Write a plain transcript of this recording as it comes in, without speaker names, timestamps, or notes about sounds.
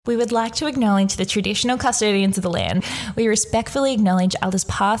We would like to acknowledge the traditional custodians of the land. We respectfully acknowledge elders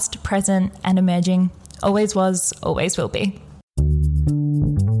past, present, and emerging. Always was, always will be.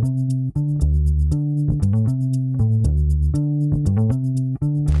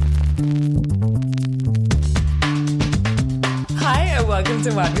 Hi, and welcome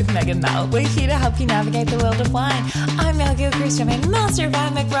to Wine with Meg and Mel. We're here to help you navigate the world of wine. I'm Mel Gilchrist, I'm a master of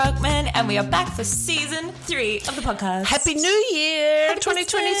wine, Meg Brockman, and we are back for season 3 of the podcast. Happy New Year, Happy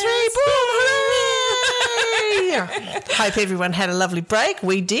 2023. Hooray! Hope everyone had a lovely break.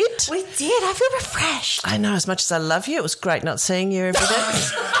 We did. We did. I feel refreshed. I know, as much as I love you, it was great not seeing you every day.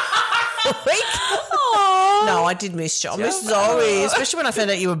 No, I did miss you. I'm sorry, especially when I found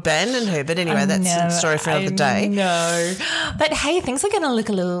out you abandoned her. But anyway, that's a story for another day. No, but hey, things are going to look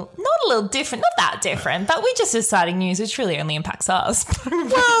not a little different, not that different. But we're just deciding news, which really only impacts us.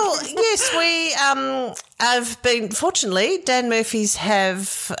 Well, yes, we have been. Fortunately, Dan Murphy's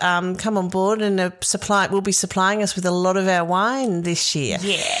have come on board and will be supplying us with a lot of our wine this year.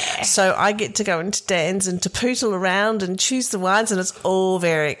 Yeah. So I get to go into Dan's and to pootle around and choose the wines, and it's all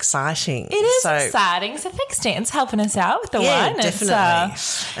very exciting. It is exciting. So thanks, Dan's helping us out with the wine. Yeah, definitely.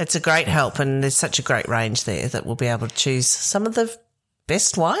 It's a great help, and there's such a great range there that we'll be able to choose some of the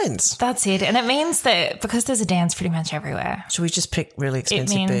best wines. That's it. And it means that because there's a Dan's pretty much everywhere. Should we just pick really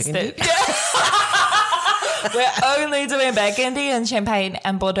expensive Burgundy? We're only doing Burgundy and Champagne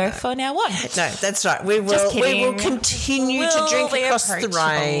and Bordeaux for now on. No, that's right. We will continue to drink across the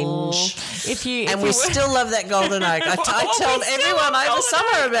range. We still love that Golden Oak. I tell everyone over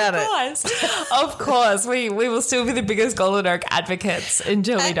summer about it. Of course. We will still be the biggest Golden Oak advocates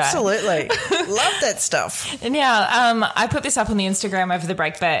until we die. Absolutely. Love that stuff. Now, I put this up on the Instagram over the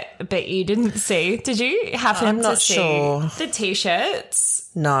break, but you didn't see. Did you happen to see the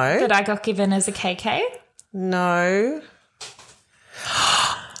T-shirts? No. That I got given as a KK? No.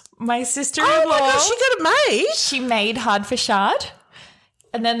 My sister-in-law. Oh my gosh, she got it made. She made Hard for Shard.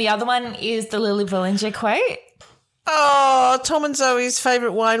 And then the other one is the Lily Bollinger quote. Oh, Tom and Zoe's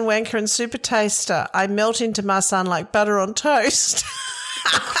favourite wine wanker and super taster. I melt into my son like butter on toast.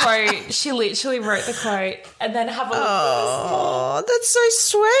 Quote. She literally wrote the quote and then have a look. Oh, that's so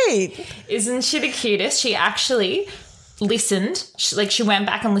sweet. Isn't she the cutest? She actually listened. She went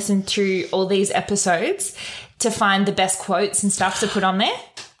back and listened to all these episodes to find the best quotes and stuff to put on there.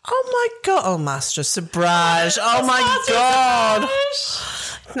 Oh, my God. Oh, Master Sabrage. Oh, my God.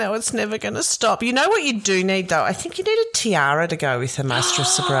 No, it's never going to stop. You know what you do need, though? I think you need a tiara to go with her Master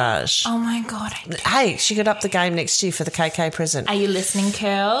Sabrage. Oh, my God. Hey, she got up the game next year for the KK present. Are you listening,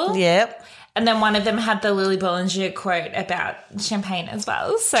 Curl? Yep. And then one of them had the Lily Bollinger quote about champagne as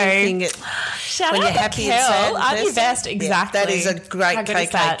well. So shout when out you're happy Kel. and sad. Aren't you best? Exactly. Yeah, that is a great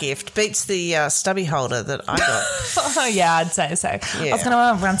KK gift. Beats the stubby holder that I got. Oh, yeah, I'd say so. Yeah. I was going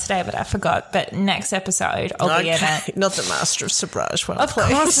to run today, but I forgot. But next episode, I'll be in it. Not the Master of Sabrage one, Of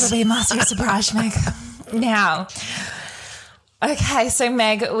course it'll be Master of Sabrage, Meg. Now... Okay, so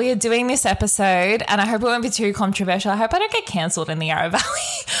Meg, we are doing this episode and I hope it won't be too controversial. I hope I don't get cancelled in the Yarra Valley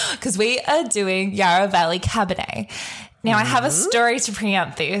because we are doing Yarra Valley Cabernet. Now, I have a story to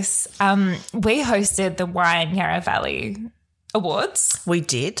preempt this. We hosted the Wine Yarra Valley Awards. We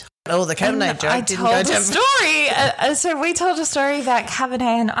did. Oh, the Cabernet joke didn't go down. I told a story. So we told a story about Cabernet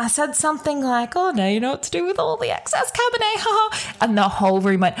and I said something like, oh, no, you know what to do with all the excess Cabernet, haha. And the whole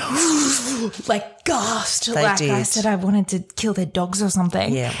room went, like, gasped. I said I wanted to kill their dogs or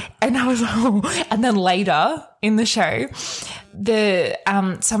something. Yeah. And I was like, oh. And then later in the show,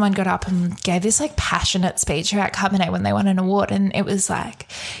 someone got up and gave this, like, passionate speech about Cabernet when they won an award. And it was like,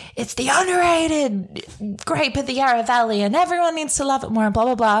 it's the underrated grape of the Yarra Valley and everyone needs to love it more and blah,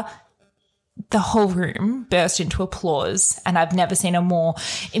 blah, blah. The whole room burst into applause and I've never seen a more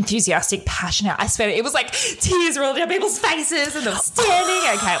enthusiastic, passionate. I swear it was like tears rolling down people's faces and they were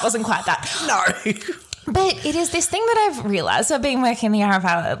standing. Okay, it wasn't quite that. No. But it is this thing that I've realised. I've been working in the Yarra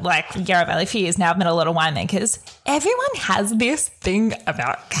Valley for years now. I've met a lot of winemakers. Everyone has this thing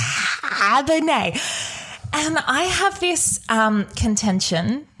about Cabernet. And I have this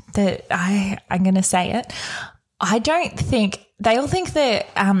contention that I'm going to say it. I don't think – they all think that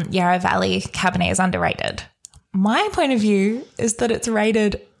Yarra Valley Cabernet is underrated. My point of view is that it's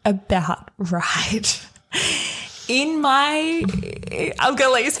rated about right. I'm going to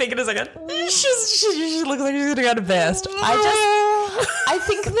let you speak in a second. She looks like she's going to go to burst. I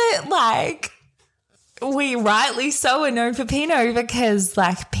think that, like, we rightly so are known for Pinot because,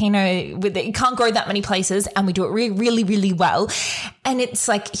 like, Pinot, you can't grow that many places and we do it really, really, really well. And it's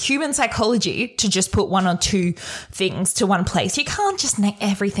like human psychology to just put one or two things to one place. You can't just make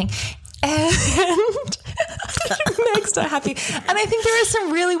everything. And Makes her happy. And I think there are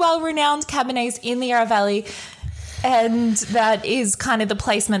some really well-renowned Cabernets in the Yarra Valley, and that is kind of the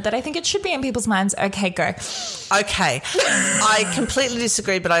placement that I think it should be in people's minds. Okay, go. Okay. I completely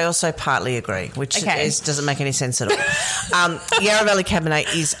disagree, but I also partly agree, which doesn't make any sense at all. Yarra Valley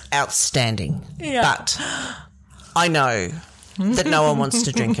Cabernet is outstanding, but I know that no one wants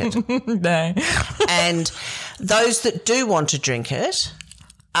to drink it. No. And those that do want to drink it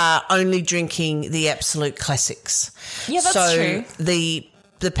are only drinking the absolute classics. Yeah, that's true.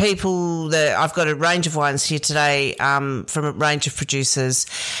 The people that I've got a range of wines here today from a range of producers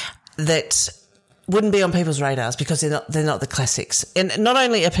that wouldn't be on people's radars because they're not the classics. And not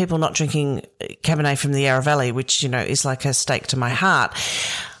only are people not drinking Cabernet from the Yarra Valley, which, you know, is like a stake to my heart,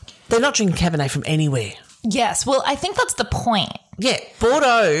 they're not drinking Cabernet from anywhere. Yes, well, I think that's the point. Yeah,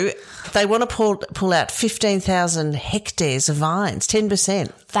 Bordeaux, they want to pull out 15,000 hectares of vines,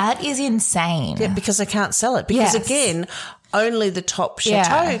 10%. That is insane. Yeah, because they can't sell it. Because, again, only the top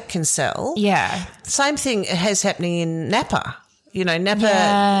chateau can sell. Yeah. Same thing is happening in Napa. You know, Napa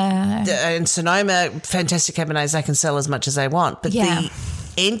and Sonoma, fantastic Cabernets, they can sell as much as they want. But the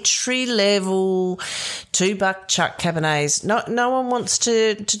entry-level $2 chuck Cabernets, no one wants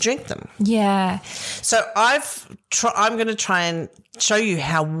to drink them. Yeah. So I'm going to try and show you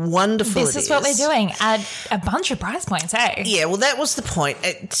how wonderful this is what we're doing at a bunch of price points, eh? Yeah, well, that was the point.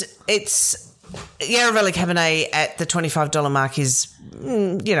 It's Yarra Valley Cabernet at the $25 mark is,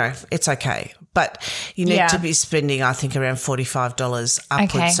 you know, it's okay. But you need to be spending, I think, around $45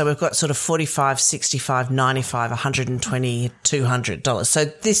 upwards. Okay. So we've got sort of $45, $65, $95, $120, $200. So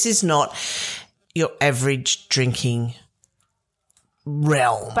this is not your average drinking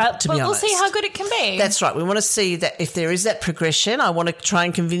realm, to be honest. We'll see how good it can be. That's right. We want to see that if there is that progression. I want to try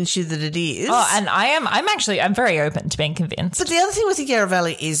and convince you that it is. Oh, and I'm very open to being convinced. But the other thing with the Yarra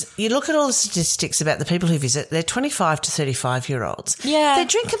Valley is you look at all the statistics about the people who visit, they're 25 to 35-year-olds. Yeah. They're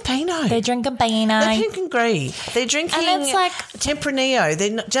drinking Pinot. They're drinking Pinot. They're drinking Gris. They're drinking Tempranillo.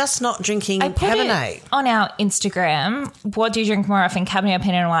 They're just not drinking Cabernet. On our Instagram, what do you drink more often, Cabernet or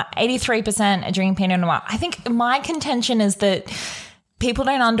Pinot Noir? 83% are drinking Pinot Noir. I think my contention is that people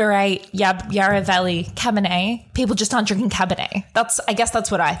don't underrate Yarra Valley Cabernet. People just aren't drinking Cabernet. I guess that's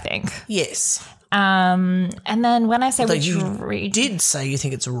what I think. Yes. And then when I say you did say you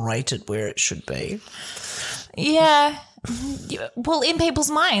think it's rated where it should be. Yeah. Well, in people's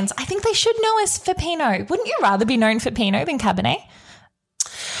minds, I think they should know us for Pinot. Wouldn't you rather be known for Pinot than Cabernet?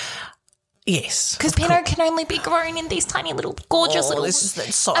 Yes. Because Pinot can only be grown in these tiny little gorgeous little this is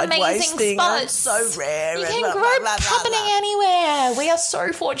that sideways amazing thing. spots. It's so rare. You can grow Cabernet anywhere. We are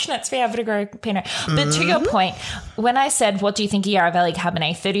so fortunate to be able to grow Pinot. But to your point, when I said, what do you think of Yarra Valley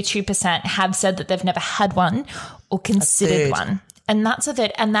Cabernet, 32% have said that they've never had one or considered one. And that's a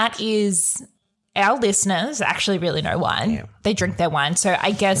third. And that is... Our listeners actually really know wine. Yeah. They drink their wine. So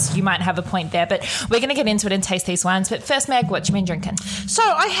I guess you might have a point there. But we're going to get into it and taste these wines. But first, Meg, what do you mean drinking? So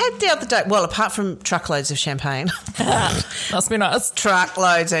I had the other day, well, apart from truckloads of champagne. Must be nice.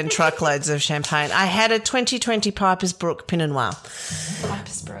 Truckloads and truckloads of champagne. I had a 2020 Piper's Brook Pinot Noir.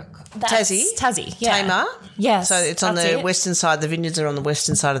 Piper's Brook. Tassie, yeah. Tamar. Yes. So it's on the western side. The vineyards are on the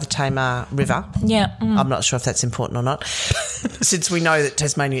western side of the Tamar River. Yeah. I'm not sure if that's important or not, since we know that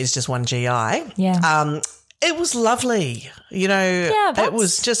Tasmania is just one GI. Yeah. It was lovely. You know, it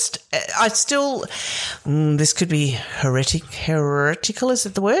was just, I still, this could be heretical, is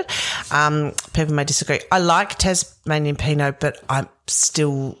it the word? People may disagree. I like Tasmanian Pinot, but I'm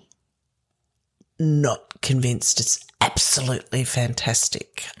still not convinced it's absolutely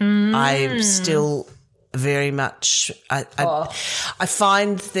fantastic. I'm still very much. I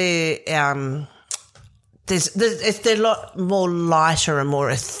find they're a lot more lighter and more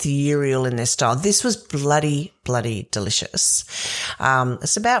ethereal in their style. This was bloody delicious.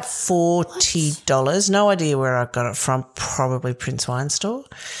 It's about $40. No idea where I got it from. Probably Prince Wine Store.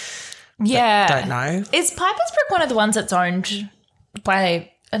 Yeah, don't know. Is Piper's Brook one of the ones that's owned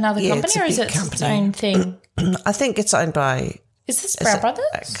by another company, or is it its own thing? I think it's owned by... Is this Sprout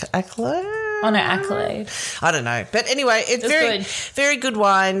Brothers? Accolade? Oh, no, Accolade. I don't know. But anyway, it's very good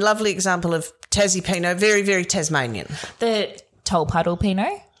wine. Lovely example of Tassie Pinot. Very, very Tasmanian. The Tolpuddle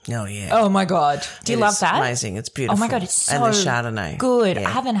Pinot? Oh, yeah. Oh, my God. Do you love that? Amazing. It's beautiful. Oh, my God. It's so and the Chardonnay. Good. Yeah.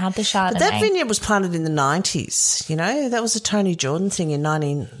 I haven't had the Chardonnay. But that vineyard was planted in the 90s, you know. That was a Tony Jordan thing in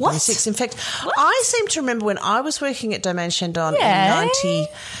 1996. In fact, I seem to remember when I was working at Domaine Chandon in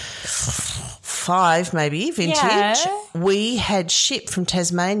 95 maybe, vintage, we had shipped from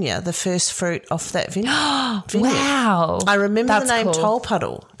Tasmania the first fruit off that vineyard. Wow. I remember the name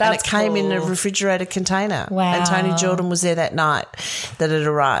Tolpuddle. And it came in a refrigerated container. Wow. And Tony Jordan was there that night that it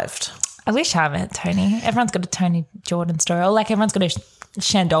arrived. I wish I met Tony. Everyone's got a Tony Jordan story, or like everyone's got a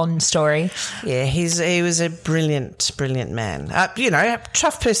Chandon story. Yeah, he was a brilliant man.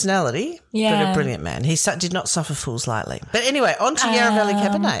 Tough personality, Yeah. but a brilliant man. He did not suffer fools lightly. But anyway, on to Yarra Valley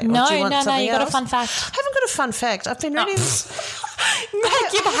Cabernet. No, you got a fun fact. I haven't got a fun fact. I've been reading this.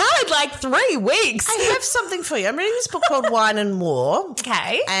 Meg, you've had like 3 weeks. I have something for you. I'm reading this book called Wine and War.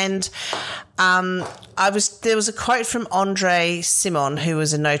 Okay. And there was a quote from André Simon, who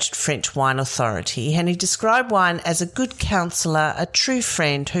was a noted French wine authority, and he described wine as a good counsellor, a true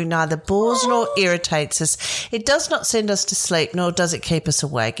friend who neither bores nor irritates us. It does not send us to sleep, nor does it keep us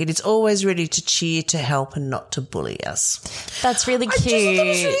awake. It is always ready to cheer, to help, and not to bully us. That's really cute. I just thought that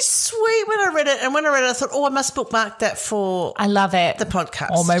was really sweet when I read it. And when I read it, I thought, I must bookmark that for I love it. the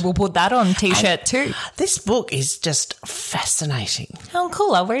podcast. Or maybe we'll put that on T-shirt too. This book is just fascinating. Oh,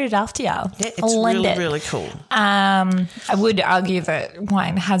 cool. I'll read it after you. Yeah, it's really cool. I would argue that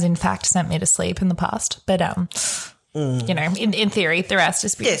wine has in fact sent me to sleep in the past, but in theory, the rest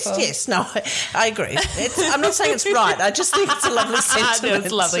is beautiful. Yes. No, I agree. I'm not saying it's right. I just think it's a lovely sentiment.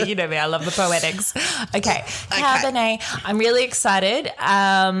 It's lovely. You know me. I love the poetics. Okay. Cabernet. I'm really excited.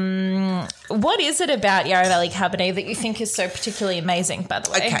 What is it about Yarra Valley Cabernet that you think is so particularly amazing, by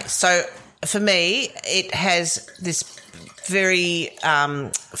the way? Okay. So for me, it has this very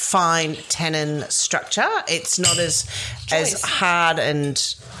fine tannin structure. It's not as hard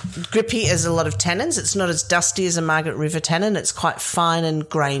and grippy as a lot of tannins. It's not as dusty as a Margaret River tannin. It's quite fine and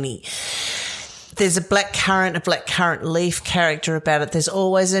grainy. There's a blackcurrant leaf character about it. There's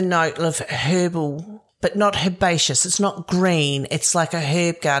always a note of herbal, but not herbaceous. It's not green. It's like a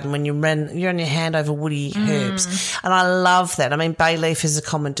herb garden when you run your hand over woody herbs. And I love that. I mean, bay leaf is a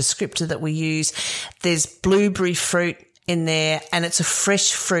common descriptor that we use. There's blueberry fruit in there, and it's a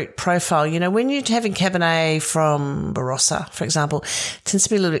fresh fruit profile. You know, when you're having Cabernet from Barossa, for example, it tends to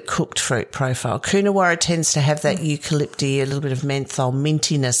be a little bit cooked fruit profile. Coonawarra tends to have that eucalypty, a little bit of menthol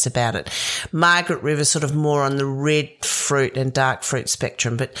mintiness about it. Margaret River sort of more on the red fruit and dark fruit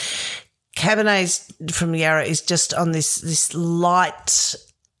spectrum, but Cabernet from Yarra is just on this light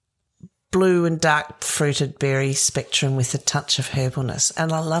blue and dark fruited berry spectrum with a touch of herbalness,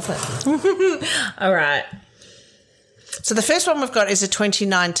 and I love it. All right. So the first one we've got is a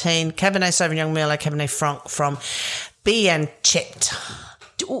 2019 Cabernet Sauvignon Merlot Cabernet Franc from Bianchette.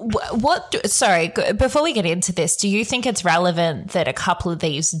 Sorry, before we get into this, do you think it's relevant that a couple of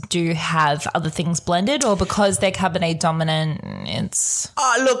these do have other things blended, or because they're Cabernet dominant, it's...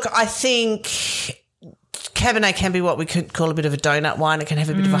 Look, I think Cabernet can be what we could call a bit of a donut wine. It can have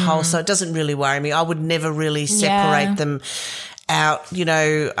a bit of a hole, so it doesn't really worry me. I would never really separate them out,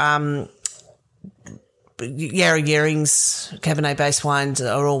 Yarra Yering's Cabernet-based wines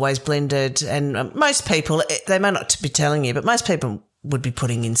are always blended, and most people, they may not be telling you, but most people would be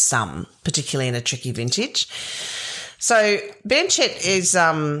putting in some, particularly in a tricky vintage. So Bianchette is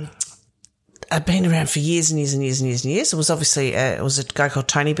been around for years and years and years and years and years. It was obviously it was a guy called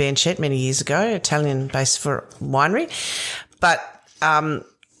Tony Bianchette many years ago, Italian-based for winery, but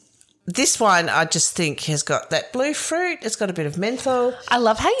this wine, I just think, has got that blue fruit. It's got a bit of menthol. I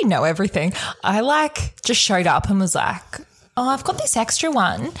love how you know everything. I just showed up and was like, oh, I've got this extra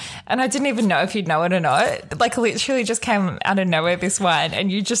one, and I didn't even know if you'd know it or not. Like, literally just came out of nowhere, this wine,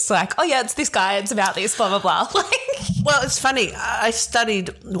 and you just like, oh yeah, it's this guy, it's about this, blah, blah, blah. Well, it's funny. I studied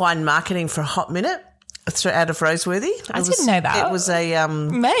wine marketing for a hot minute out of Roseworthy. I didn't know that. It was a...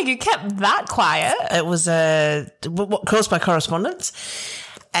 Meg, you kept that quiet. It was a course by correspondence.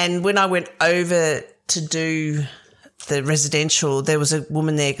 And when I went over to do the residential, there was a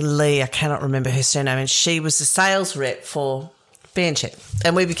woman there, Lee, I cannot remember her surname, and she was the sales rep for Bianchette.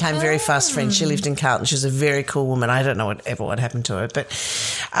 And we became very fast friends. She lived in Carlton. She was a very cool woman. I don't know what happened to her. But,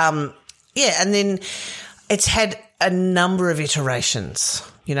 and then it's had a number of iterations.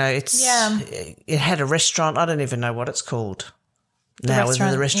 You know, it had a restaurant. I don't even know what it's called. Now, whether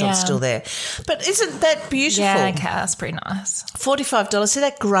the restaurant's still there. But isn't that beautiful? Yeah, okay, that's pretty nice. $45. See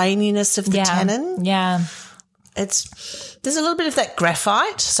that graininess of the tannin? Yeah. There's a little bit of that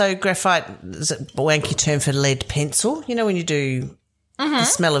graphite. So graphite is a wanky term for lead pencil. You know when you do the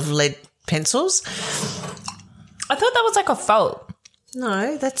smell of lead pencils? I thought that was like a fault.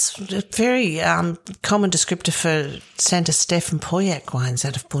 No, that's a very common descriptor for Santa Steph and Pauillac wines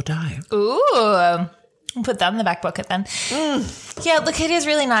out of Bordeaux. Ooh. I'll put that in the back pocket then. Yeah, look, it is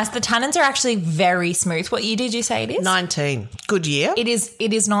really nice. The tannins are actually very smooth. What year did you say it is? 19. Good year. It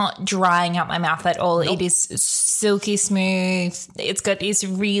is not drying out my mouth at all. Nope. It is silky smooth. It's got this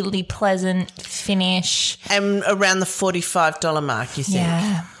really pleasant finish. And around the $45 mark, you think?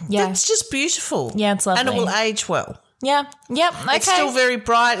 Yeah. That's just beautiful. Yeah, it's lovely. And it will age well. Yeah. Yep. Okay. It's still very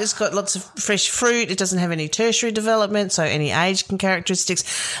bright. It's got lots of fresh fruit. It doesn't have any tertiary development, so any age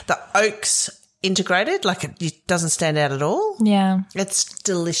characteristics. The oak's integrated, like it doesn't stand out at all. Yeah. It's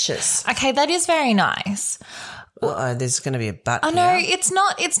delicious. Okay, that is very nice. Uh-oh, there's going to be a but. I know it's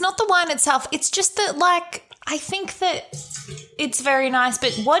not the wine itself. It's just that, like, I think that it's very nice.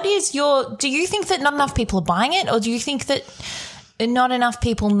 But do you think that not enough people are buying it, or do you think that not enough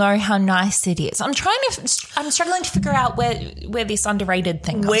people know how nice it is? I'm struggling to figure out where this underrated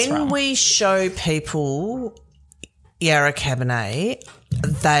thing comes from. When we show people Yarra Cabernet,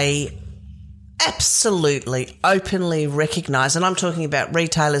 they absolutely openly recognise, and I'm talking about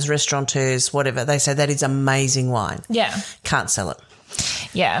retailers, restaurateurs, whatever, they say that is amazing wine. Yeah. Can't sell it.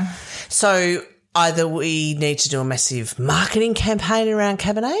 Yeah. So either we need to do a massive marketing campaign around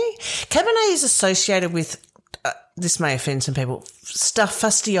Cabernet. Cabernet is associated with, this may offend some people,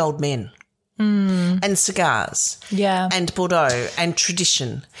 fusty old men. And cigars. Yeah. And Bordeaux and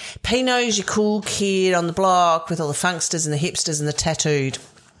tradition. Pinot's your cool kid on the block with all the funksters and the hipsters and the tattooed.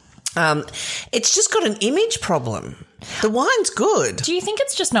 It's just got an image problem. The wine's good. Do you think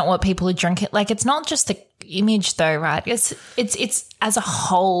it's just not what people are drinking? Like, it's not just the image though, right? It's as a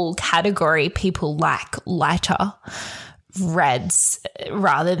whole category, people like lighter reds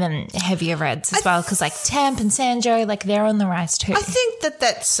rather than heavier reds as well, because like Temp and Sanjo, like they're on the rise too. I think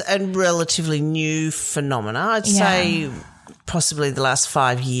that's a relatively new phenomena. I'd say possibly the last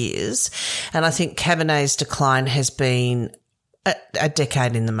 5 years, and I think Cabernet's decline has been a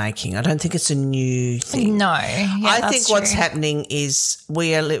decade in the making. I don't think it's a new thing. No. I think what's happening is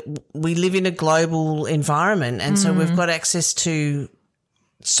we live in a global environment, and so we've got access to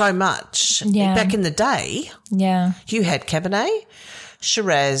so much. Yeah. Back in the day, you had Cabernet,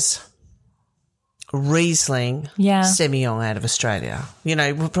 Shiraz, Riesling, Semillon out of Australia. You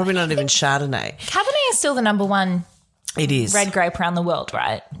know, we're probably not even Chardonnay. Cabernet is still the number one. It is. Red grape around the world,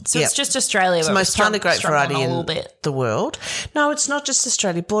 right? So it's just Australia. It's the most planted grape variety in bit. the world. No, it's not just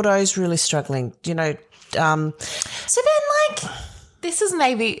Australia. Bordeaux's really struggling, you know. So then, like, this is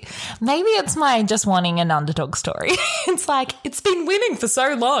maybe it's my just wanting an underdog story. It's like, it's been winning for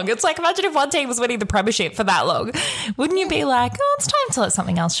so long. It's like, imagine if one team was winning the premiership for that long. Wouldn't you be like, oh, it's time to let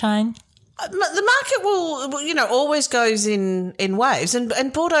something else shine? The market will, you know, always goes in waves,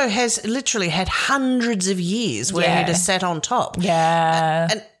 and Bordeaux has literally had hundreds of years where it has sat on top. Yeah.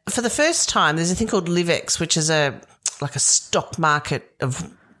 And for the first time, there's a thing called Livex, which is like a stock market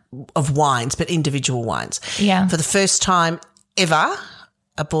of wines, but individual wines. Yeah. For the first time ever,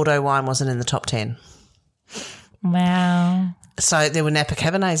 a Bordeaux wine wasn't in the top 10. Wow. So there were Napa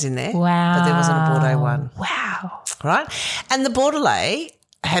Cabernets in there. Wow. But there wasn't a Bordeaux one. Wow. Right? And the Bordelais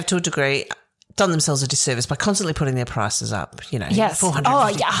have, to a degree, done themselves a disservice by constantly putting their prices up, you know. Yes. 400. Oh,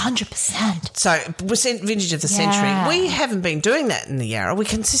 yeah, 100%. So vintage of the century. We haven't been doing that in the Yarra. We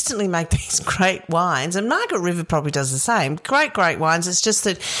consistently make these great wines, and Margaret River probably does the same. Great wines. It's just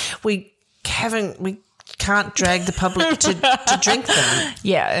that we can't drag the public to drink them.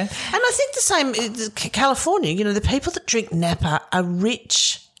 Yeah. And I think the same, California, you know, the people that drink Napa are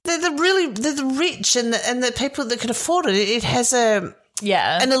rich. They're the rich and the people that can afford it. It has an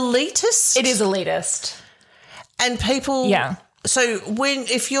elitist. It is elitist. And people. Yeah. So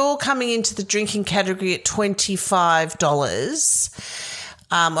if you're coming into the drinking category at $25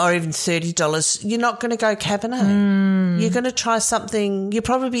 or even $30, you're not going to go Cabernet. You're going to try something. You'll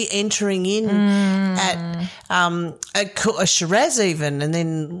probably be entering in at a Shiraz even, and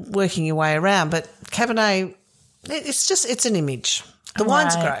then working your way around. But Cabernet, it's an image. The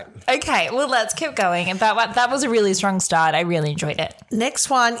wine's great. Okay, well, let's keep going. That was a really strong start. I really enjoyed it. Next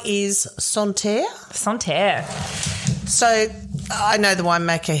one is Santerre. Santerre. So I know the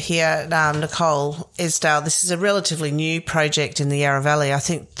winemaker here, Nicole Esdale. This is a relatively new project in the Yarra Valley. I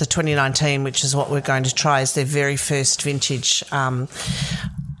think the 2019, which is what we're going to try, is their very first vintage. And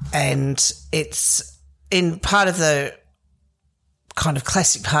it's in part of the kind of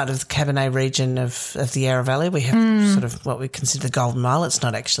classic part of the Cabernet region of the Yarra Valley. We have sort of what we consider the Golden Mile. It's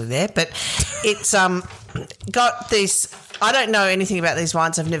not actually there, but it's got this. I don't know anything about these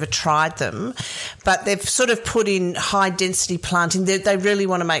wines. I've never tried them, but they've sort of put in high density planting. They really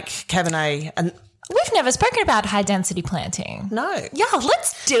want to make Cabernet. And we've never spoken about high density planting. No. Yeah,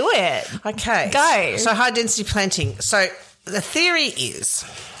 let's do it. Okay. Go. So high density planting. So the theory is,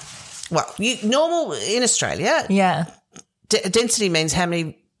 well, normal in Australia. Yeah. Density means how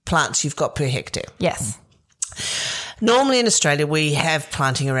many plants you've got per hectare. Yes. Normally in Australia, we have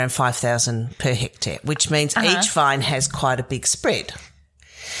planting around 5,000 per hectare, which means each vine has quite a big spread.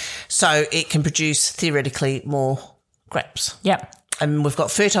 So it can produce theoretically more grapes. Yep. and we've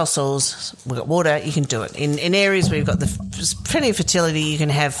got fertile soils, we've got water, you can do it. In areas where you've got plenty of fertility, you can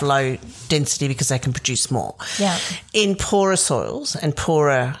have low density because they can produce more. Yeah. In poorer soils and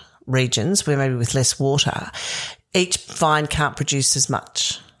poorer regions where maybe with less water, each vine can't produce as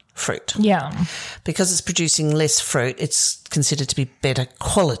much fruit. Yeah. Because it's producing less fruit, it's considered to be better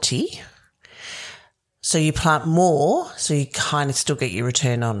quality. So you plant more, so you kind of still get your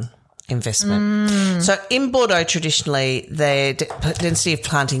return on investment. So in Bordeaux, traditionally, the density of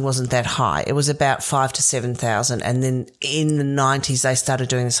planting wasn't that high. It was about 5,000 to 7,000. And then in the 90s, they started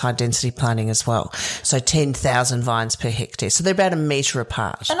doing this high density planting as well. So 10,000 vines per hectare. So they're about a metre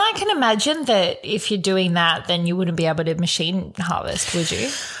apart. And I can imagine that if you're doing that, then you wouldn't be able to machine harvest, would you?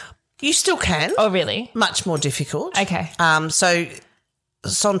 You still can. Oh, really? Much more difficult. Okay. So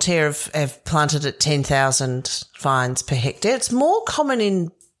Santerre have planted at 10,000 vines per hectare. It's more common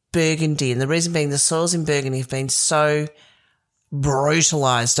in Burgundy, and the reason being the soils in Burgundy have been so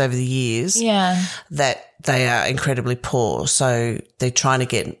brutalised over the years that they are incredibly poor. So they're trying to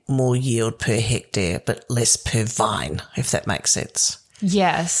get more yield per hectare but less per vine, if that makes sense.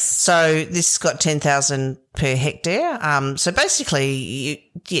 Yes. So this has got 10,000 per hectare. So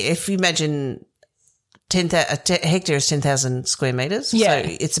basically, if you imagine a hectare is 10,000 square metres. Yeah.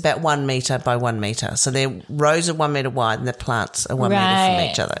 So it's about 1 metre by 1 metre. So their rows are 1 metre wide and the plants are 1 metre from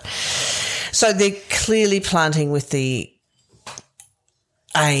each other. So they're clearly planting with the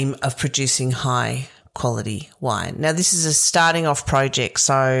aim of producing high quality wine. Now, this is a starting off project,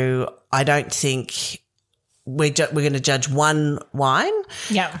 so I don't think we're going to judge one wine.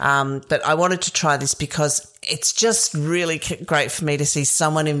 Yeah. But I wanted to try this because it's just really great for me to see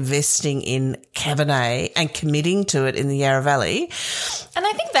someone investing in Cabernet and committing to it in the Yarra Valley. And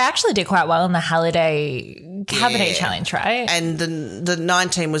I think they actually did quite well in the Halliday Cabernet Challenge, right? And the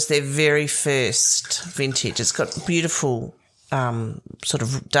 19 was their very first vintage. It's got beautiful sort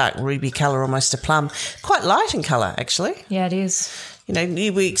of dark ruby colour, almost a plum. Quite light in colour, actually. Yeah, it is. You know,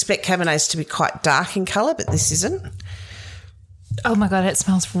 we expect Cabernets to be quite dark in colour, but this isn't. Oh, my God, it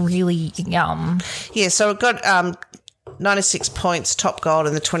smells really yum. Yeah, so it got 96 points, top gold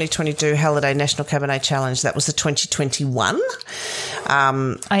in the 2022 Halliday National Cabernet Challenge. That was the 2021.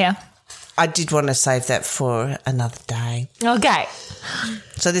 Oh, yeah? I did want to save that for another day. Okay.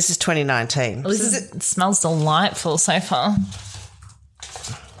 So this is 2019. It smells delightful so far.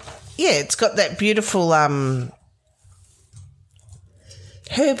 Yeah, it's got that beautiful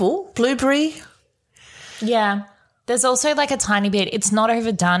herbal, blueberry. Yeah. There's also like a tiny bit, it's not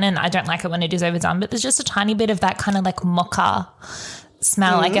overdone, and I don't like it when it is overdone, but there's just a tiny bit of that kind of like mocha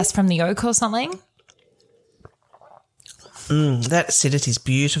smell, I guess, from the oak or something. That acidity is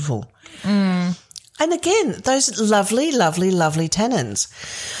beautiful. And again, those lovely, lovely, lovely tannins.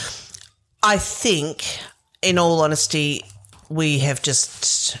 I think, in all honesty, we have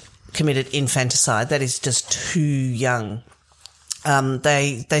just committed infanticide. That is just too young.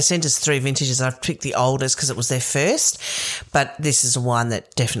 They sent us 3 vintages. I've picked the oldest because it was their first, but this is a wine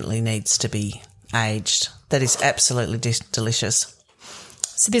that definitely needs to be aged. That is absolutely delicious.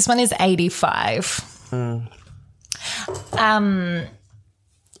 So this one is 85.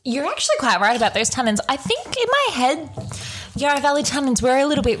 You're actually quite right about those tannins. I think in my head, Yarra Valley tannins were a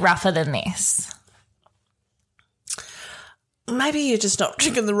little bit rougher than this. Maybe you're just not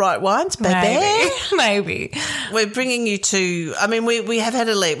drinking the right wines, baby. Maybe. We're bringing you to, I mean, we have had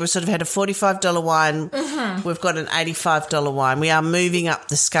a leap. We've sort of had a $45 wine. Mm-hmm. We've got an $85 wine. We are moving up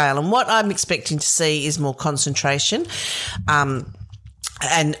the scale. And what I'm expecting to see is more concentration. And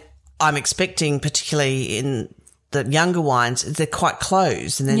I'm expecting, particularly in the younger wines, they're quite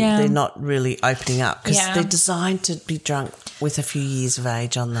closed and then they're not really opening up because they're designed to be drunk with a few years of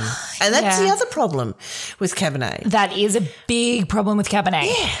age on them. And that's the other problem with Cabernet. That is a big problem with Cabernet.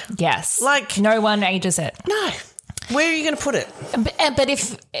 Yeah. Yes. Like, no one ages it. No. Where are you going to put it? But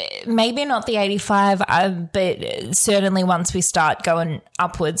if maybe not the 85, but certainly once we start going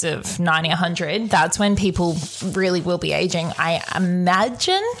upwards of 90, 100, that's when people really will be aging. I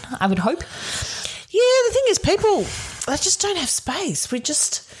imagine, I would hope. Yeah, the thing is people, they just don't have space. We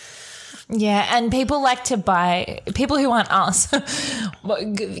just... Yeah, and people like to buy, people who aren't us,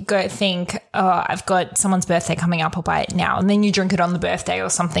 go think, oh, I've got someone's birthday coming up, I'll buy it now. And then you drink it on the birthday or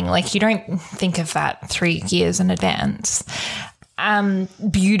something. Like, you don't think of that 3 years in advance.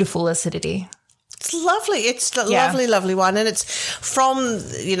 Beautiful acidity. It's lovely. It's a lovely, lovely wine. And it's from,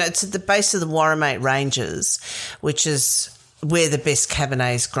 it's at the base of the Warramate Ranges, which is where the best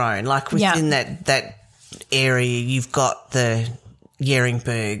Cabernet is grown. Like within that area, you've got the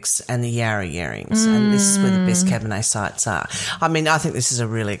Yeringbergs and the Yarra Yearings, and this is where the best Cabernet sites are. I mean, I think this is a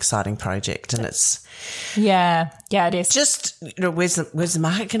really exciting project, and it's it is. just, where's the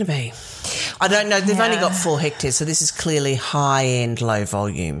market going to be? I don't know. They've only got 4 hectares, so this is clearly high-end,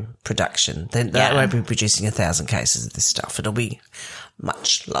 low-volume production. They won't be producing 1,000 cases of this stuff. It'll be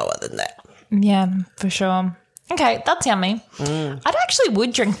much lower than that. Yeah, for sure. Okay, that's yummy. I actually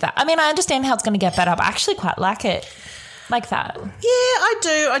would drink that. I mean, I understand how it's going to get better, but I actually quite like it like that. Yeah, I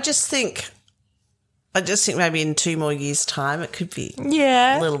do. I just think maybe in 2 more years' time it could be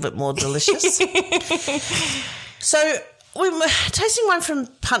a little bit more delicious. So we're tasting wine from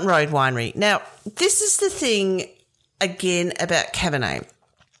Punt Road Winery. Now, this is the thing, again, about Cabernet.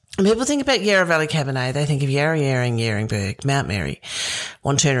 When people think about Yarra Valley Cabernet, they think of Yarra Yering, Yeringberg, Mount Mary,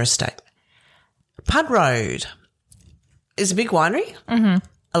 Wanturna Estate. Punt Road is a big winery,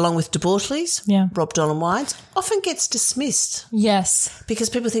 along with De Bortoli's, Rob Dolan Wines, often gets dismissed. Yes. Because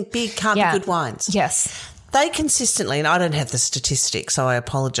people think big can't be good wines. Yes. They consistently, and I don't have the statistics, so I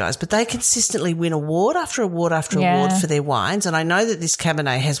apologise, but they consistently win award after award after award for their wines. And I know that this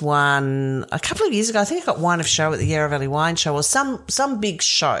Cabernet has won a couple of years ago. I think it got Wine of Show at the Yarra Valley Wine Show or some big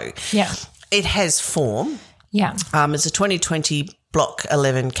show. Yeah. It has form. Yeah. It's a 2020 Block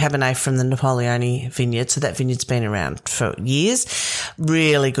 11 Cabernet from the Napoleone vineyard. So that vineyard's been around for years.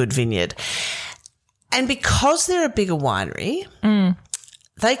 Really good vineyard. And because they're a bigger winery,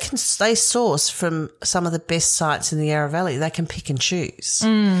 they source from some of the best sites in the Yarra Valley. They can pick and choose.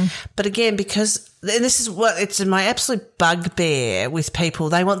 But again, because and this is what it's my absolute bugbear with people.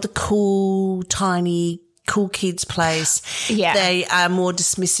 They want the cool, tiny, cool kids place. Yeah. They are more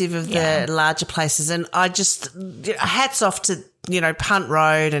dismissive of the larger places. And I just hats off to, Punt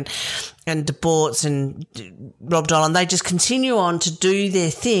Road and De Bort's and Rob Dolan. They just continue on to do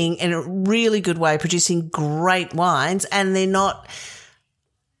their thing in a really good way, producing great wines, and they're not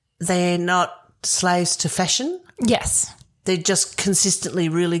slaves to fashion. Yes. They're just consistently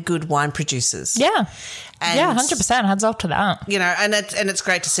really good wine producers. Yeah. And 100%. Heads off to that. And it's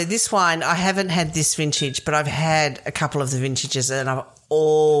great to see. This wine, I haven't had this vintage, but I've had a couple of the vintages and I've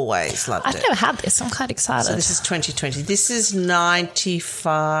always loved it. I've never had this. I'm quite excited. So this is 2020. This is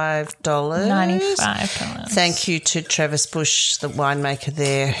 $95. $95. Thank you to Travis Bush, the winemaker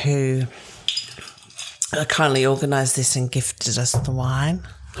there, who kindly organised this and gifted us the wine.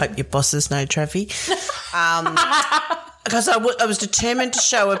 Hope your bosses know, Travi. Because I was determined to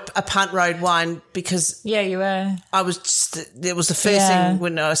show a Punt Road wine because you were. I was just, it was the first thing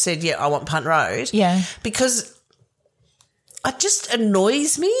when I said, I want Punt Road. Yeah. Because it just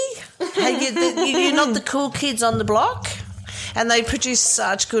annoys me how you're not the cool kids on the block, and they produce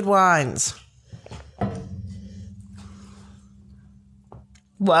such good wines.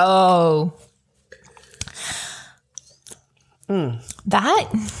 Whoa. That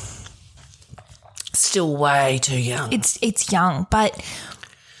still way too young. It's young, but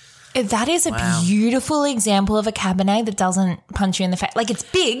that is a beautiful example of a Cabernet that doesn't punch you in the face. Like, it's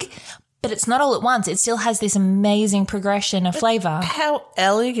big, but it's not all at once. It still has this amazing progression of flavour. How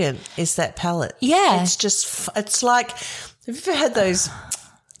elegant is that palate? Yeah. It's just, it's like, have you ever had those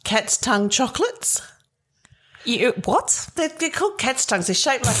cat's tongue chocolates? What? They're called cat's tongues. They're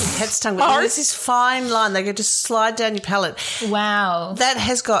shaped like a cat's tongue. But there's this fine line. They can just slide down your palate. Wow. That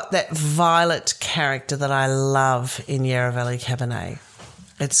has got that violet character that I love in Yarra Valley Cabernet.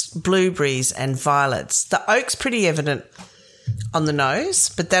 It's blueberries and violets. The oak's pretty evident on the nose,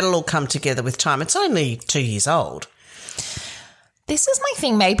 but that'll all come together with time. It's only 2 years old. This is my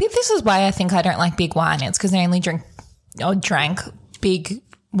thing. Maybe this is why I think I don't like big wine. It's because I only drank big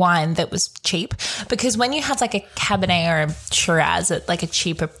wine that was cheap, because when you have like a Cabernet or a Shiraz at like a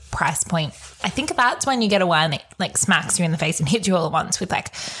cheaper price point, I think that's when you get a wine that like smacks you in the face and hits you all at once with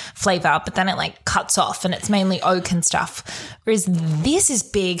like flavour, but then it like cuts off and it's mainly oak and stuff. Whereas this is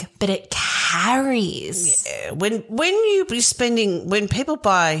big, but it carries. Yeah. When people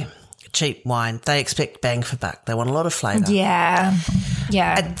buy cheap wine, they expect bang for buck. They want a lot of flavour. Yeah.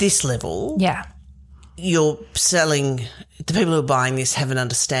 Yeah. At this level. Yeah. You're selling, the people who are buying this have an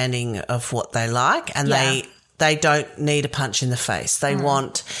understanding of what they like, and they don't need a punch in the face. They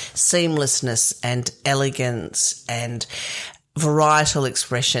want seamlessness and elegance and varietal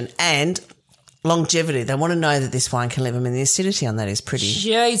expression and longevity. They want to know that this wine can live. I mean, the acidity on that is pretty.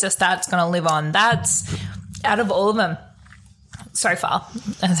 Jesus, that's going to live on. That's out of all of them so far,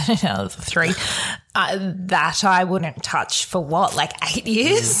 out of the 3, that I wouldn't touch for what, like 8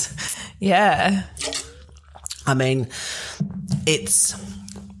 years? Yeah. I mean, it's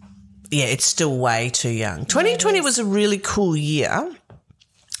still way too young. 2020 was a really cool year.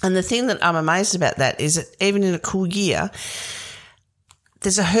 And the thing that I'm amazed about that is that even in a cool year,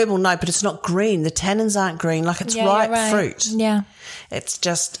 there's a herbal note, but it's not green. The tannins aren't green. Like it's Yeah, ripe you're right. fruit. Yeah. It's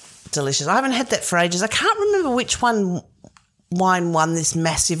just delicious. I haven't had that for ages. I can't remember which wine won this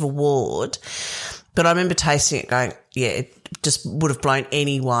massive award, but I remember tasting it going, yeah, it just would have blown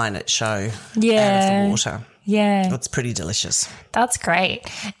any wine at show out of the water. Yeah. It's pretty delicious. That's great.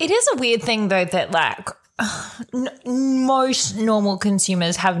 It is a weird thing, though, that like most normal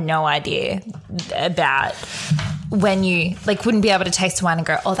consumers have no idea about when you like wouldn't be able to taste wine and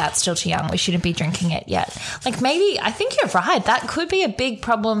go, oh, that's still too young. We shouldn't be drinking it yet. Like maybe I think you're right. That could be a big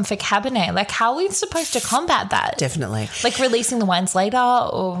problem for Cabernet. Like how are we supposed to combat that? Definitely. Like releasing the wines later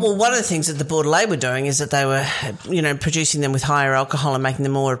or... Well, one of the things that the Bordelais were doing is that they were, producing them with higher alcohol and making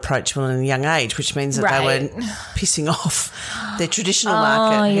them more approachable in a young age, which means that they were pissing off their traditional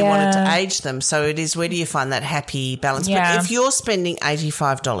market who wanted to age them. So it is, where do you find that happy balance? Yeah. But if you're spending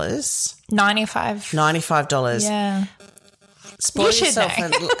 $85... $95. Yeah. Spoil You should yourself know.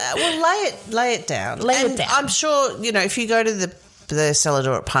 and lay it down. Lay it And down. I'm sure, if you go to the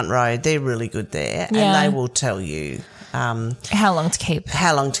Celador at Punt Road, they're really good there, Yeah. and they will tell you How long to keep.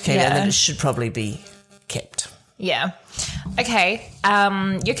 and Yeah. that it should probably be kept. Yeah. Okay.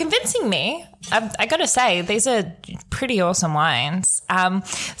 You're convincing me. I got to say, these are pretty awesome wines.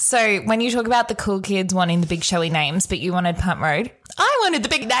 So when you talk about the cool kids wanting the big showy names, but you wanted Punt Road, I wanted the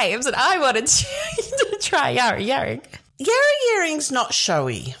big names and I wanted to try Yarra Yering. Yarra Yering's not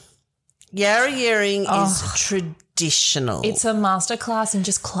showy. Yarra Yering is traditional. It's a masterclass in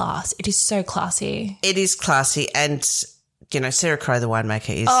just class. It is so classy. It is classy, and Sarah Crowe, the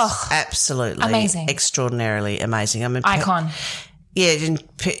winemaker, is absolutely amazing. extraordinarily amazing. I mean, Icon. Yeah, and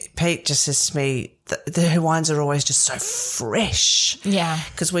Pete just says to me that her wines are always just so fresh. Yeah.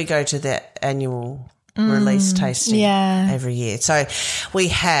 Because we go to that annual release tasting every year. So we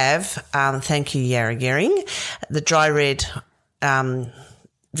have, thank you, Yarra Yering, the dry red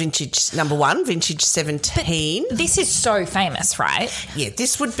vintage number 1, vintage 17. But this is so famous, right? Yeah,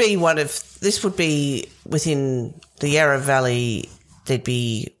 this would be within the Yarra Valley, there'd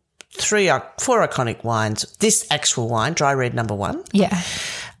be 4 iconic wines. This actual wine, dry red number 1. Yeah.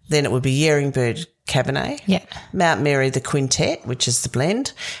 Then it would be Yeringberg Cabernet. Yeah. Mount Mary, the Quintet, which is the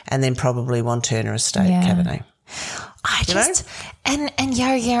blend, and then probably One Turner Estate Cabernet. I just and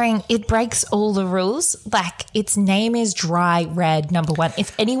Yarra Yering, it breaks all the rules. Like its name is dry red number 1.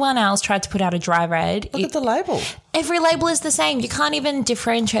 If anyone else tried to put out a dry red, Look at the label. every label is the same. You can't even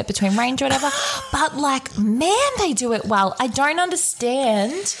differentiate between range or whatever. But like, man, they do it well. I don't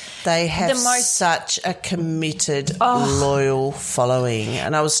understand. They have such a committed, loyal following.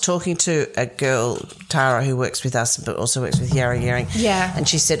 And I was talking to a girl, Tara, who works with us but also works with Yarra Yering. Yeah. And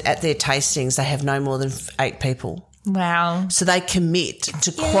she said at their tastings they have no more than 8 people. Wow. So they commit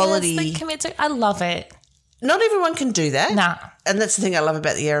to quality. Yes, they commit to, I love it. Not everyone can do that. Nah. And that's the thing I love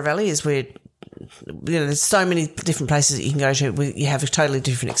about the Yarra Valley is there's so many different places that you can go to where you have a totally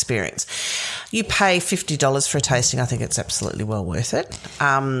different experience. You pay $50 for a tasting. I think it's absolutely well worth it.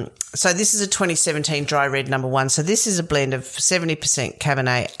 So this is a 2017 dry red number 1. So this is a blend of 70%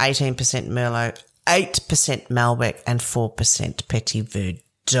 Cabernet, 18% Merlot, 8% Malbec and 4% Petit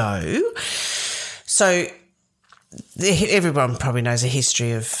Verdot. So everyone probably knows the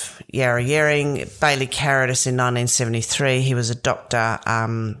history of Yarra Yering. Bailey Carradis in 1973, he was a doctor,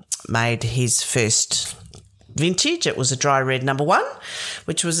 made his first vintage. It was a dry red number 1,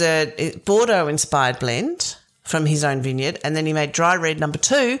 which was a Bordeaux-inspired blend from his own vineyard. And then he made dry red number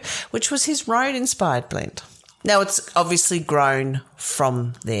 2, which was his Rhone-inspired blend. Now, it's obviously grown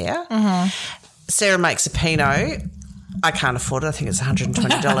from there. Mm-hmm. Sarah makes a Pinot. I can't afford it. I think it's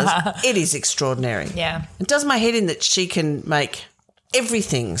 $120. It is extraordinary. Yeah. It does my head in that she can make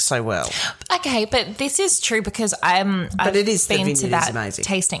everything so well. Okay, but this is true because I've it is, the been vineyard to is that amazing.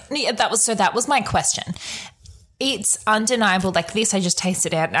 tasting. Yeah, that was my question. It's undeniable. Like this, I just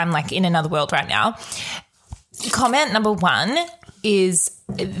tasted it and I'm like in another world right now. Comment number 1 is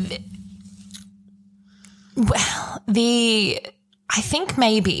I think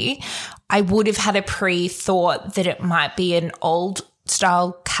maybe I would have had a pre-thought that it might be an old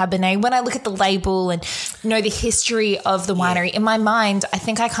style Cabernet. When I look at the label and know the history of the winery, in my mind, I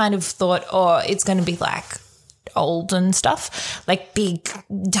think I kind of thought, it's going to be like old and stuff, like big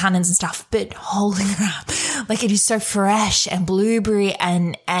tannins and stuff. But holy crap, like it is so fresh and blueberry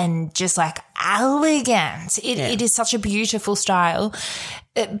and just like elegant. It is such a beautiful style.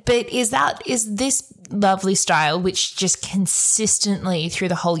 But is this lovely style, which just consistently through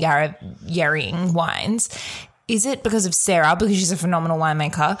the whole Yarra Yering wines, is it because of Sarah, because she's a phenomenal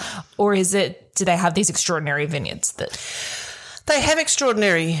winemaker, or do they have these extraordinary vineyards that... They have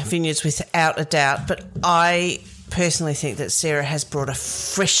extraordinary vineyards without a doubt, but I personally think that Sarah has brought a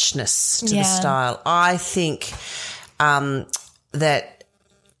freshness to the style. I think that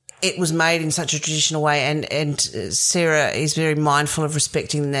it was made in such a traditional way, and Sarah is very mindful of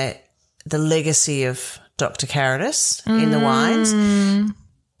respecting the legacy of Dr. Carrodus in the wines,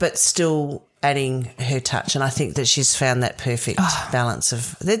 but still adding her touch. And I think that she's found that perfect balance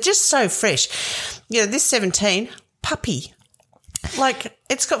of, they're just so fresh. You know, this 17, puppy. Like,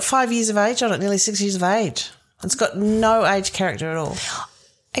 it's got 5 years of age on it, nearly 6 years of age. It's got no age character at all.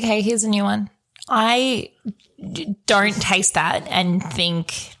 Okay, here's a new one. I don't taste that and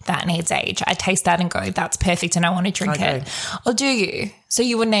think that needs age. I taste that and go, that's perfect and I want to drink it. Or do you? So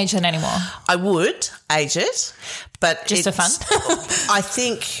you wouldn't age it anymore? I would age it, but just for fun? I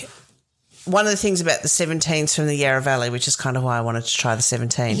think one of the things about the 17s from the Yarra Valley, which is kind of why I wanted to try the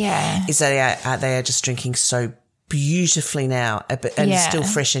 17, is that they are just drinking so beautifully now and still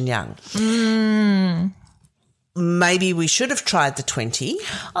fresh and young. Maybe we should have tried the 20.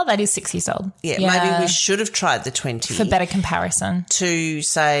 Oh, that is 6 years old. Yeah, maybe we should have tried the 20. For better comparison. To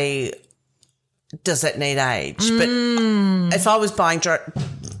say, does that need age? But if I was buying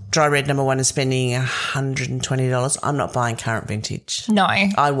dry red number 1 and spending $120, I'm not buying current vintage. No.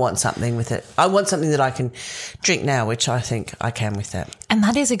 I want something with it. I want something that I can drink now, which I think I can with that. And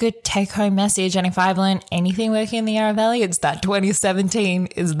that is a good take-home message. And if I've learned anything working in the Yarra Valley, it's that 2017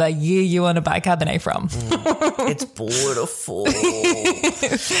 is the year you want to buy Cabernet from. It's beautiful.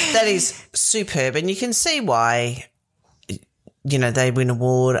 That is superb. And you can see why, you know, they win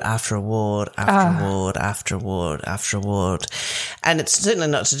award after award after award after award after award. And it's certainly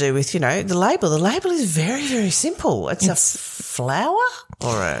not to do with, you know, the label. The label is very, very simple. It's a flower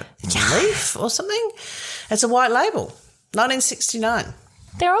or a leaf or something. It's a white label, 1969.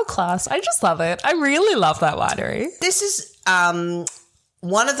 They're all class. I just love it. I really love that winery. This is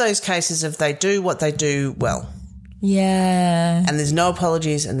one of those cases of they do what they do well. Yeah. And there's no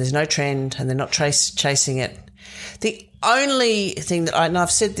apologies and there's no trend and they're not chasing it. The only thing that and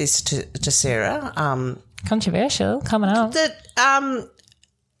I've said this to Sarah. Controversial, coming up. That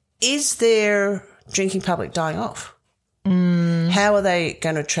is their drinking public dying off? How are they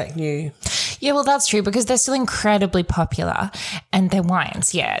going to attract new? Yeah, well, that's true because they're still incredibly popular and their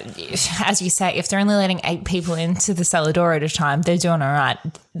wines, as you say, if they're only letting 8 people into the cellar door at a time, they're doing all right.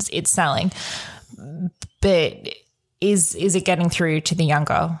 It's selling. But is it getting through to the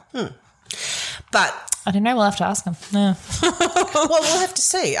younger? But I don't know. We'll have to ask them. No. Well, we'll have to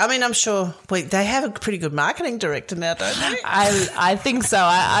see. I mean, I'm sure they have a pretty good marketing director now, don't they? I think so.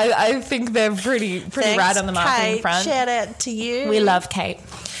 I think they're pretty right on the marketing Kate. front. Shout out to you. We love Kate.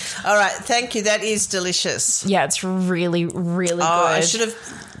 All right, thank you. That is delicious. Yeah, it's really, really good. I should have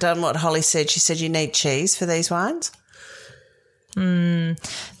done what Holly said. She said you need cheese for these wines. Well,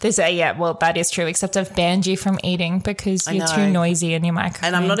 that is true, except I've banned you from eating because you're too noisy in your microphone.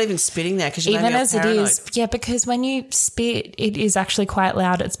 And I'm not even spitting now because even as it is. Yeah, because when you spit, it is actually quite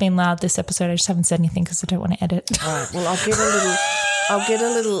loud. It's been loud this episode. I just haven't said anything because I don't want to edit. All right, well, I'll get a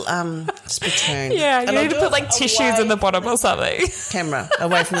little spittoon. Yeah, you need to put like tissues in the bottom or something. Camera,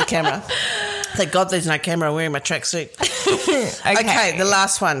 away from the camera. Thank God there's no camera. I'm wearing my tracksuit. Okay, the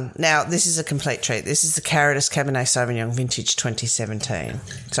last one. Now, this is a complete treat. This is the Carrodus Cabernet Sauvignon Vintage 2017.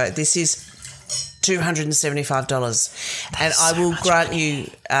 So this is $275. And I will grant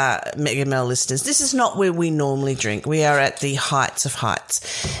you, Mega Mel listeners, this is not where we normally drink. We are at the heights of heights.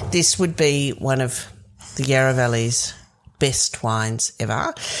 This would be one of the Yarra Valley's best wines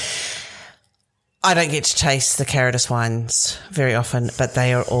ever. I don't get to taste the Carrodus wines very often, but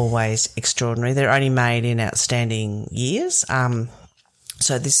they are always extraordinary. They're only made in outstanding years.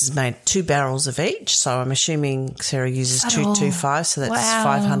 So this is made 2 barrels of each. So I'm assuming Sarah uses 225, so that's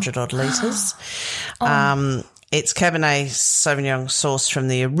 500 odd litres. It's Cabernet Sauvignon sourced from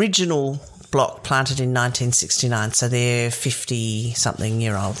the original block planted in 1969. So they're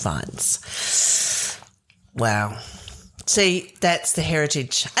 50-something-year-old vines. Wow. See, that's the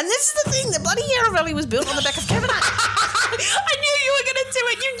heritage. And this is the thing, the bloody Yarra Valley was built on the back of Cabernet. I knew you were going to do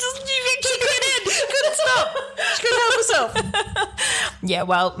it. You kicked it in. Couldn't stop. She couldn't help herself. Yeah,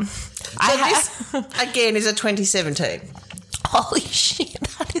 well. This, again, is a 2017. Holy shit,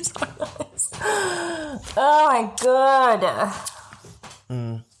 that is nice. Oh, my God.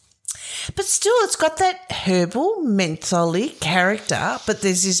 But still, it's got that herbal, mentholy character, but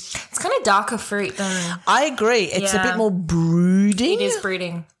there's this... It's kind of darker fruit than... I agree. It's a bit more brooding. It is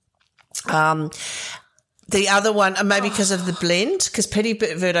brooding. The other one, maybe because of the blend, because Petit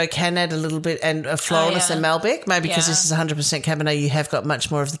Verdot can add a little bit, and a floralness and Malbec, maybe because this is 100% Cabernet, you have got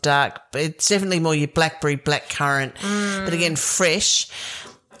much more of the dark. But it's definitely more your blackberry, blackcurrant, but again, fresh.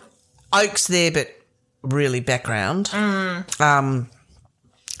 Oak's there, but really background.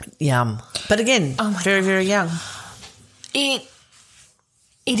 Yum. But again, very, very young. It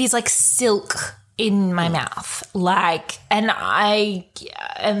is like silk in my mouth. Like, and I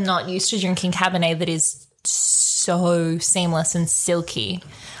am not used to drinking Cabernet that is so seamless and silky.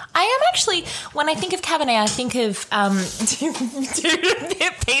 I am actually, when I think of Cabernet, I think of, dude,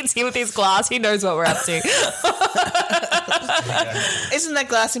 Pete's here with his glass. He knows what we're up to. Isn't that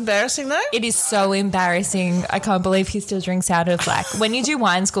glass embarrassing though? It is so embarrassing. I can't believe he still drinks out of, like, when you do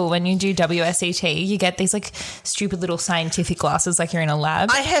wine school, when you do WSET, you get these like stupid little scientific glasses like you're in a lab.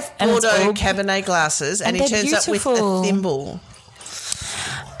 I have Bordeaux Cabernet glasses and he turns up with a thimble.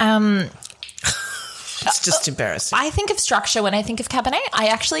 It's just embarrassing. I think of structure when I think of Cabernet. I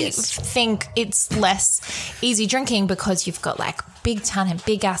actually think it's less easy drinking because you've got like big tannin,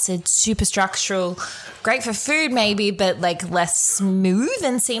 big acid, super structural, great for food maybe, but like less smooth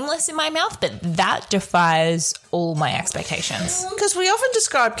and seamless in my mouth. But that defies all my expectations. Because we often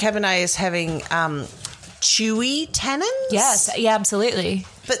describe Cabernet as having chewy tannins. Yes, yeah, absolutely.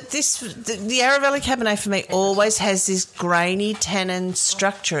 But the Yarra Valley Cabernet for me always has this grainy tannin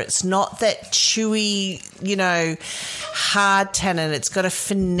structure. It's not that chewy, hard tannin. It's got a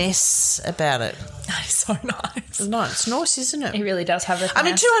finesse about it. That is so nice. It's nice, isn't it? It really does have a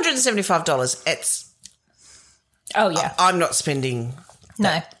finesse. $275. It's. Oh yeah. I'm not spending.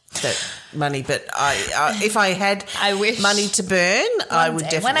 That money, but if I had money to burn, I would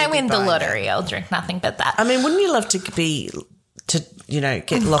definitely. When I win the lottery, I'll drink nothing but that. I mean, wouldn't you love to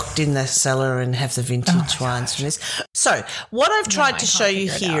get locked in the cellar and have the vintage wines from this? So, what I've tried to show you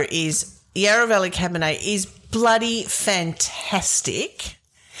here is Yarra Valley Cabernet is bloody fantastic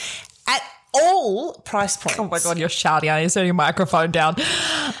at all price points. Oh my God, you're shouting. I need to turn your microphone down.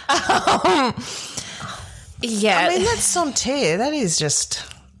 Yeah. I mean, that's Santerre. That is just,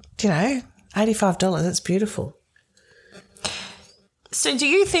 $85. That's beautiful. So do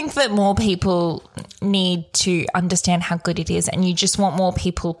you think that more people need to understand how good it is and you just want more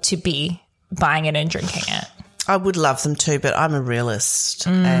people to be buying it and drinking it? I would love them to, but I'm a realist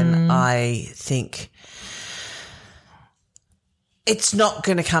and I think it's not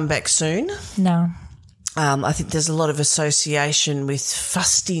going to come back soon. No. I think there's a lot of association with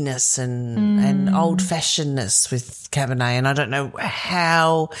fustiness and old-fashionedness with Cabernet, and I don't know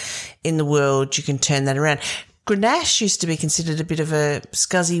how in the world you can turn that around. Grenache used to be considered a bit of a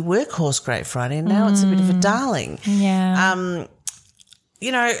scuzzy workhorse grape Friday, and now it's a bit of a darling. Yeah.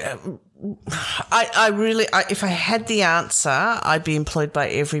 If I had the answer, I'd be employed by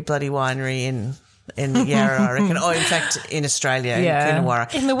every bloody winery in the Yarra, I reckon. In fact, in Australia, in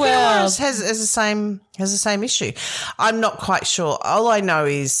Coonawarra. In the world. Coonawarra has the same issue. I'm not quite sure. All I know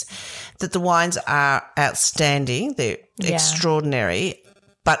is that the wines are outstanding. They're extraordinary.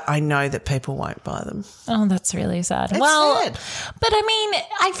 But I know that people won't buy them. Oh, that's really sad. Sad. But I mean,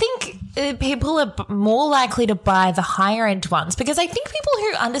 I think people are more likely to buy the higher end ones because I think people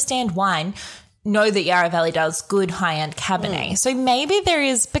who understand wine know that Yarra Valley does good high-end Cabernet. So maybe there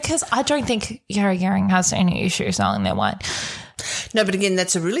is, because I don't think Yarra Yering has any issue selling their wine. No, but again,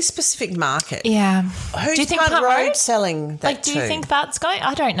 that's a really specific market. Yeah. Who's do you think Punt Road selling that do you think that's going?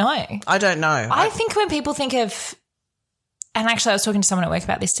 I don't know. I don't know. I think when people think of, and actually I was talking to someone at work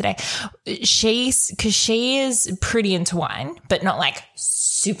about this today, because she is pretty into wine, but not like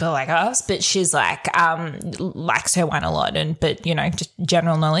super like us, but she's like likes her wine a lot but just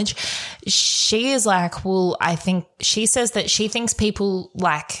general knowledge. She is like, well, I think she says that she thinks people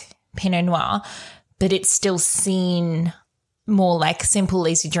like Pinot Noir, but it's still seen more like simple,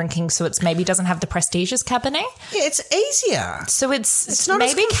 easy drinking, so it's maybe doesn't have the prestige as Cabernet. Yeah, it's easier. So it's not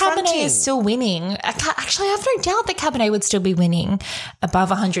maybe as confronting. Cabernet is still winning. Actually, I have no doubt that Cabernet would still be winning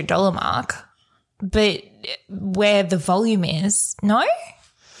above $100 mark, but where the volume is, no?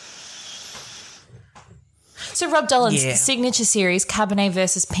 So Rob Dolan's signature series, Cabernet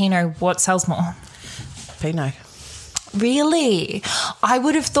versus Pinot, what sells more? Pinot. Really? I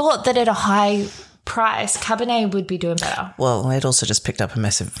would have thought that at a high price, Cabernet would be doing better. Well, it also just picked up a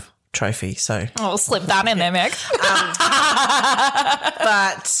massive trophy, so. Oh, slip that in there, Meg.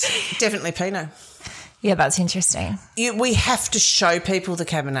 But definitely Pinot. Yeah, that's interesting. We have to show people the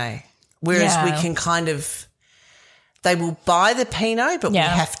Cabernet, whereas we can kind of, they will buy the Pinot, but we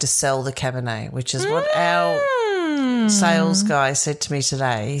have to sell the Cabernet, which is what our sales guy said to me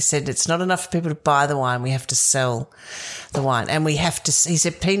today. He said it's not enough for people to buy the wine, we have to sell the wine. And we have to, he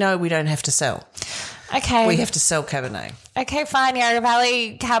said, Pinot we don't have to sell. Okay. We have to sell Cabernet. Okay, fine. Yarra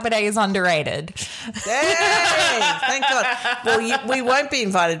Valley Cabernet is underrated. Yay! Thank God. Well, we won't be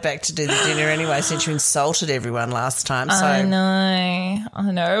invited back to do the dinner anyway since you insulted everyone last time. So. I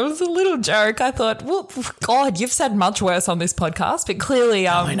know. It was a little joke. I thought, well, God, you've said much worse on this podcast, but clearly...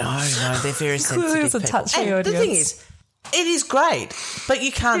 I know. They're very sensitive it's a people. touchy And audience. the thing is, it is great, but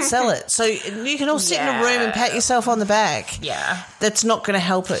you can't sell it. So you can all sit in a room and pat yourself on the back. Yeah. That's not going to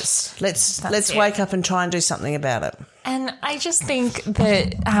help us. Let's wake up and try and do something about it. And I just think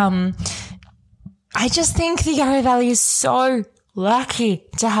that the Yarra Valley is so lucky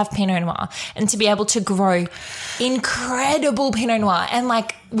to have Pinot Noir and to be able to grow incredible Pinot Noir. And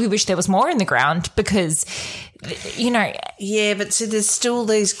like, we wish there was more in the ground because, you know. Yeah, but see, there's still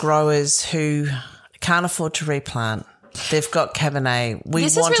these growers who can't afford to replant. They've got Cabernet.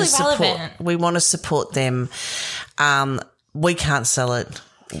 This is really relevant. We want to support them. We can't sell it.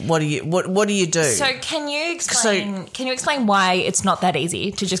 What do you do? So can you explain why it's not that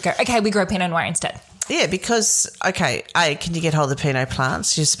easy to just go, okay, we grow Pinot Noir instead? Yeah, because, okay, can you get hold of the Pinot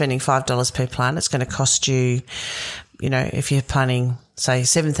plants? You're spending $5 per plant. It's going to cost you, you know, if you're planting, say,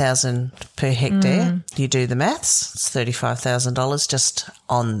 $7,000 per hectare, you do the maths, it's $35,000 just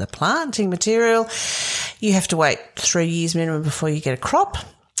on the planting material. You have to wait 3 years minimum before you get a crop.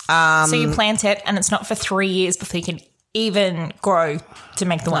 So you plant it and it's not for 3 years before you can even grow to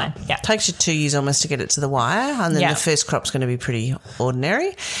make the wine. Yeah. It takes you 2 years almost to get it to the wire, and then the first crop's going to be pretty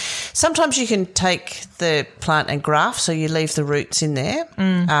ordinary. Sometimes you can take the plant and graft, so you leave the roots in there,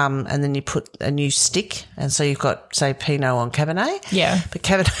 and then you put a new stick, and so you've got, say, Pinot on Cabernet. Yeah. But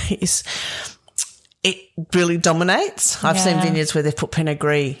Cabernet it really dominates. I've seen vineyards where they've put Pinot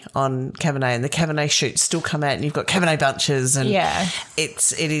Gris on Cabernet and the Cabernet shoots still come out and you've got Cabernet bunches and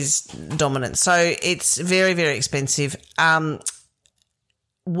it is dominant. So it's very, very expensive.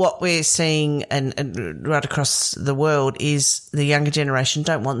 What we're seeing and right across the world is the younger generation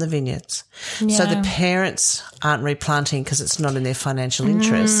don't want the vineyards. Yeah. So the parents aren't replanting because it's not in their financial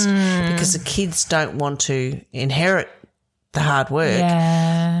interest because the kids don't want to inherit the hard work.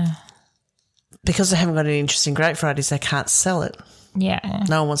 Yeah. Because they haven't got any interest in grape varieties, they can't sell it. Yeah.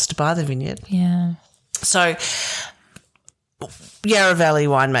 No one wants to buy the vineyard. Yeah. So Yarra Valley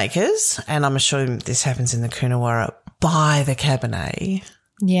winemakers, and I'm assuming this happens in the Coonawarra, buy the Cabernet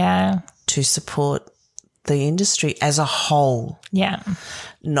to support the industry as a whole. Yeah.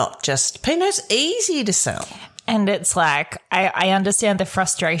 Not just Pinot's easy to sell. And it's like, I understand the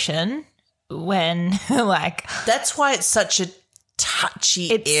frustration when like... That's why it's such a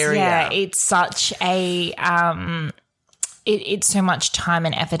touchy area. Yeah, it's such a it's so much time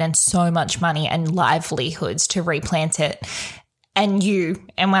and effort and so much money and livelihoods to replant it. And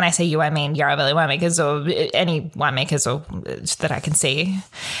when I say you, I mean Yarra Valley winemakers or any winemakers or that I can see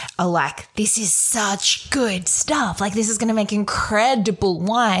are like, this is such good stuff. Like, this is going to make incredible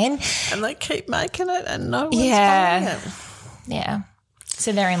wine. And they keep making it and no one's buying it. Yeah.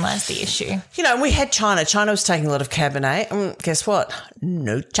 So therein lies the issue. You know, we had China. China was taking a lot of Cabernet. Guess what?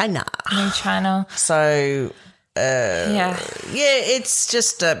 No China. No China. So, it's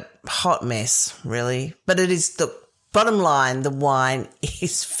just a hot mess, really. But it is the bottom line, the wine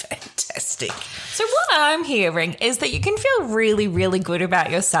is fantastic. So what I'm hearing is that you can feel really, really good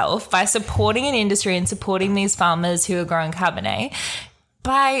about yourself by supporting an industry and supporting these farmers who are growing Cabernet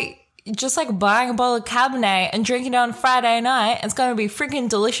by just like buying a bottle of Cabernet and drinking it on Friday night. It's going to be freaking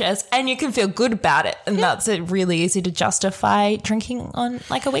delicious and you can feel good about it. And that's really easy to justify drinking on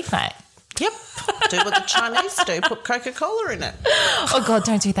like a weeknight. Yep. Do what the Chinese do. Put Coca-Cola in it. Oh, God,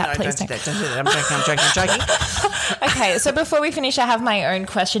 don't do that, no, please. Don't do that. I'm joking. Okay, so before we finish, I have my own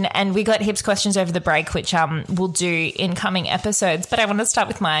question, and we got heaps of questions over the break, which we'll do in coming episodes. But I want to start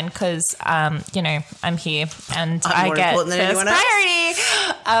with mine because, I'm here and I get first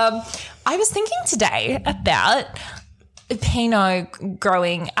priority. I was thinking today about Pinot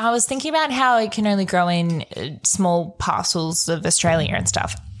growing. I was thinking about how it can only grow in small parcels of Australia and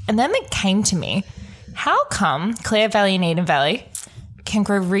stuff. And then it came to me, how come Clare Valley and Eden Valley can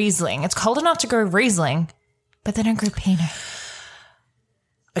grow Riesling? It's cold enough to grow Riesling, but they don't grow Pinot.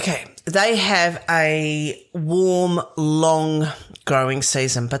 Okay, they have a warm, long growing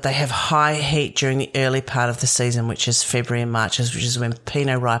season, but they have high heat during the early part of the season, which is February and March, which is when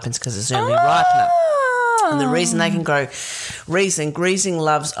Pinot ripens because it's early ripener. And the reason they can grow Riesling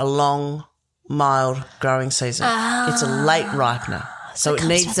loves a long, mild growing season. It's a late ripener. So it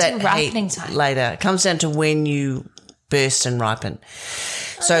needs that heat later. It comes down to when you burst and ripen.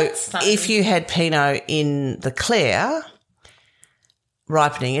 So if you had Pinot in the Clare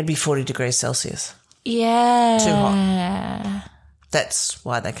ripening, it'd be 40 degrees Celsius. Yeah. Too hot. That's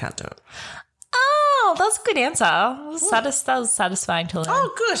why they can't do it. was a good answer. That was satisfying to learn.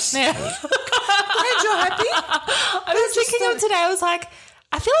 Oh, good. Yeah. Glad you're happy. I was thinking of today, I was like,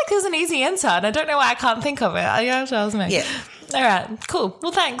 I feel like there's an easy answer and I don't know why I can't think of it. Yeah, tells me. Yeah. All right, cool.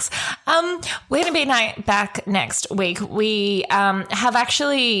 Well, thanks. We're going to be back next week. We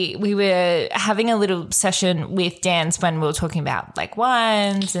we were having a little session with Dan's when we were talking about like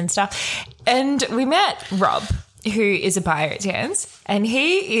wines and stuff. And we met Rob, who is a buyer at Dan's, and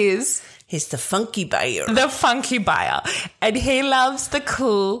he's the funky buyer. The funky buyer. And he loves the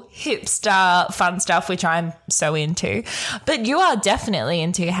cool, hipster, fun stuff, which I'm so into. But you are definitely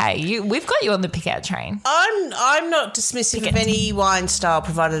into, we've got you on the pick-out train. I'm not dismissive of any wine style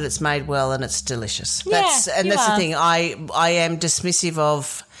provided it's made well and it's delicious. That's the thing. I am dismissive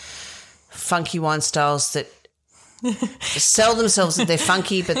of funky wine styles that sell themselves that they're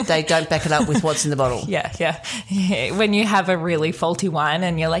funky, but they don't back it up with what's in the bottle. Yeah. When you have a really faulty wine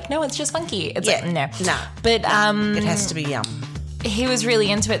and you're like, no, it's just funky. It's like, no. But it has to be yum. He was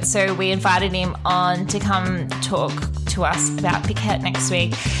really into it, so we invited him on to come talk to us about Piquet next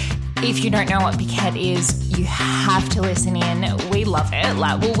week. If you don't know what Piquet is, you have to listen in. We love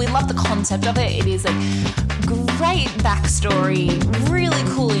it. We love the concept of it. It is a great backstory, really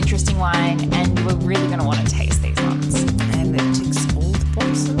cool, interesting wine, and we're really going to want to taste these ones. And it ticks all the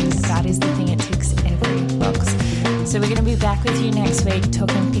boxes. That is the thing, it ticks every box. So we're going to be back with you next week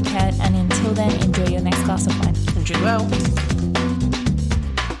talking Piquet, and until then, enjoy your next glass of wine. Enjoy well.